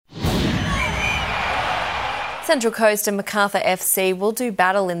Central Coast and Macarthur FC will do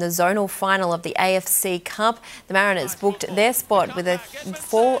battle in the zonal final of the AFC Cup. The Mariners booked their spot with a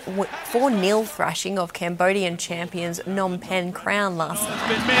 4-0 thrashing of Cambodian champions Phnom Penh Crown last night.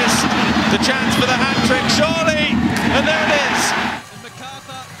 Been missed. The chance for the hat-trick, surely, and there it is.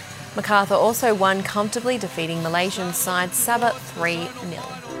 Macarthur also won comfortably, defeating Malaysian side Sabah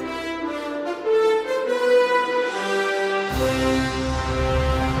 3-0.